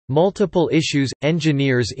Multiple Issues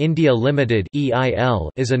Engineers India Limited is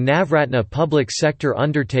a Navratna public sector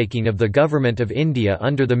undertaking of the Government of India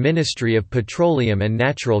under the Ministry of Petroleum and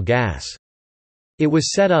Natural Gas. It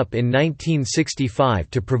was set up in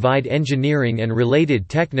 1965 to provide engineering and related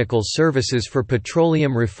technical services for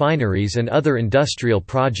petroleum refineries and other industrial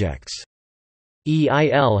projects.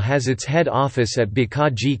 EIL has its head office at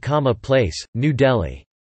Bikaji Kama Place, New Delhi.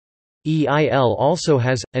 EIL also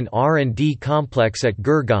has an R&D complex at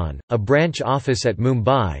Gurgaon, a branch office at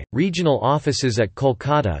Mumbai, regional offices at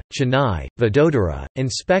Kolkata, Chennai, Vadodara,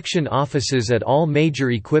 inspection offices at all major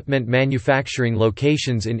equipment manufacturing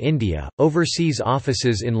locations in India, overseas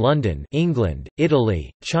offices in London, England,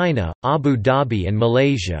 Italy, China, Abu Dhabi and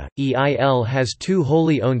Malaysia. EIL has two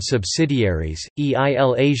wholly owned subsidiaries,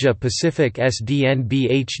 EIL Asia Pacific SDN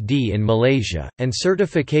BHD in Malaysia, and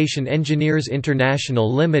Certification Engineers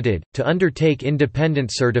International Limited, to undertake independent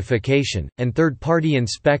certification, and third-party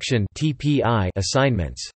inspection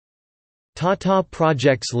assignments. Tata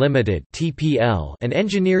Projects Limited and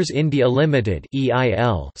Engineers India Limited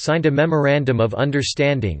signed a Memorandum of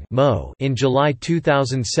Understanding in July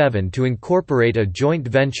 2007 to incorporate a joint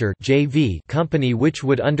venture company which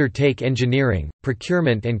would undertake engineering,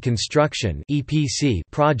 procurement and construction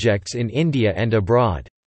projects in India and abroad.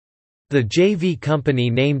 The JV company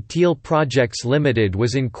named Teal Projects Limited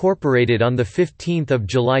was incorporated on 15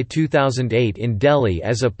 July 2008 in Delhi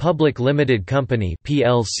as a public limited company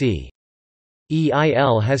 (PLC).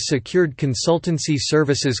 EIL has secured consultancy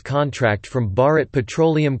services contract from Bharat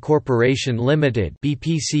Petroleum Corporation Limited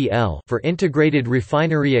 (BPCL) for Integrated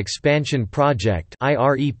Refinery Expansion Project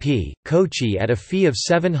 (IREP), Kochi at a fee of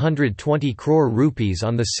 720 crore rupees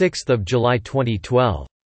on 6 July 2012.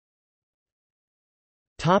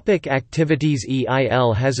 Activities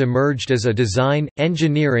EIL has emerged as a design,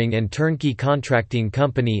 engineering and turnkey contracting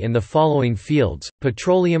company in the following fields: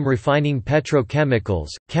 petroleum refining, petrochemicals,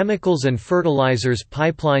 chemicals and fertilizers,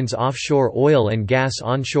 pipelines, offshore oil and gas,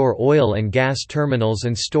 onshore oil and gas terminals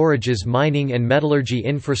and storages, mining and metallurgy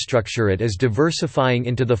infrastructure. It is diversifying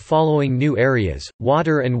into the following new areas: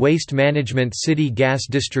 water and waste management, city gas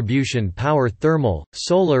distribution, power, thermal,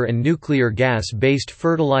 solar and nuclear gas-based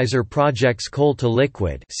fertilizer projects, coal to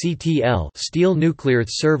liquid (CTL), steel. Nuclear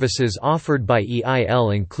services offered by EIL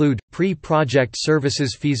include pre-project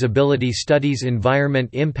services, feasibility studies, environment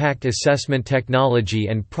impact assessment, technology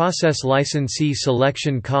and process licensee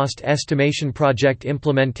selection, cost estimation, project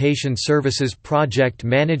implementation services, project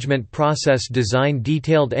management, process design,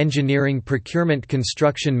 detailed engineering, procurement,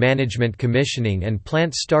 construction management, commissioning and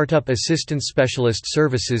plant startup assistance, specialist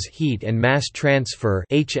services, heat and mass transfer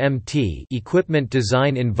 (HMT), equipment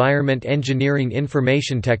design, environment engineering, information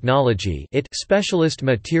technology specialist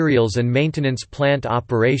materials and maintenance, plant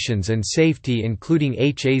operations and safety including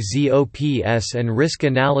HAZOPS and risk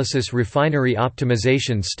analysis, refinery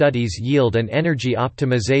optimization studies, yield and energy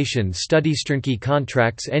optimization studies, turnkey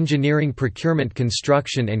contracts, engineering, procurement,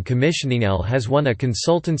 construction and commissioning. EIL has won a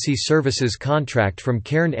consultancy services contract from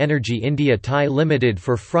Cairn Energy India Thai Limited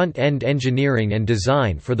for front-end engineering and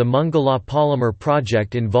design for the Mangala Polymer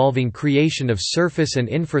project involving creation of surface and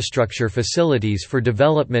infrastructure facilities for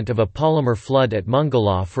development of a polymer flood at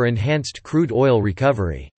Mangala for enhanced crude oil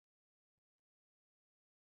recovery.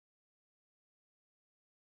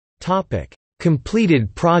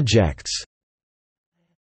 Completed projects.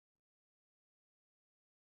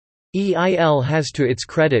 EIL has to its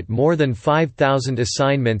credit more than 5,000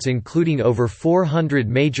 assignments including over 400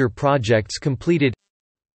 major projects completed,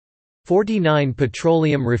 49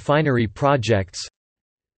 petroleum refinery projects,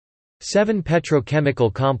 7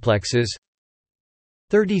 petrochemical complexes,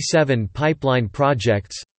 37 pipeline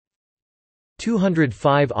projects,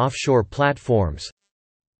 205 offshore platforms,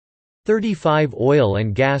 35 oil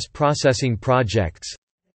and gas processing projects,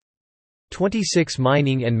 26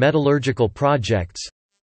 mining and metallurgical projects,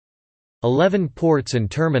 11 ports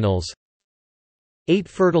and terminals, 8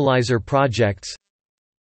 fertilizer projects,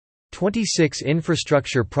 26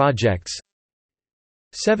 infrastructure projects,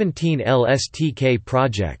 17 LSTK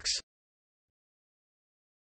projects.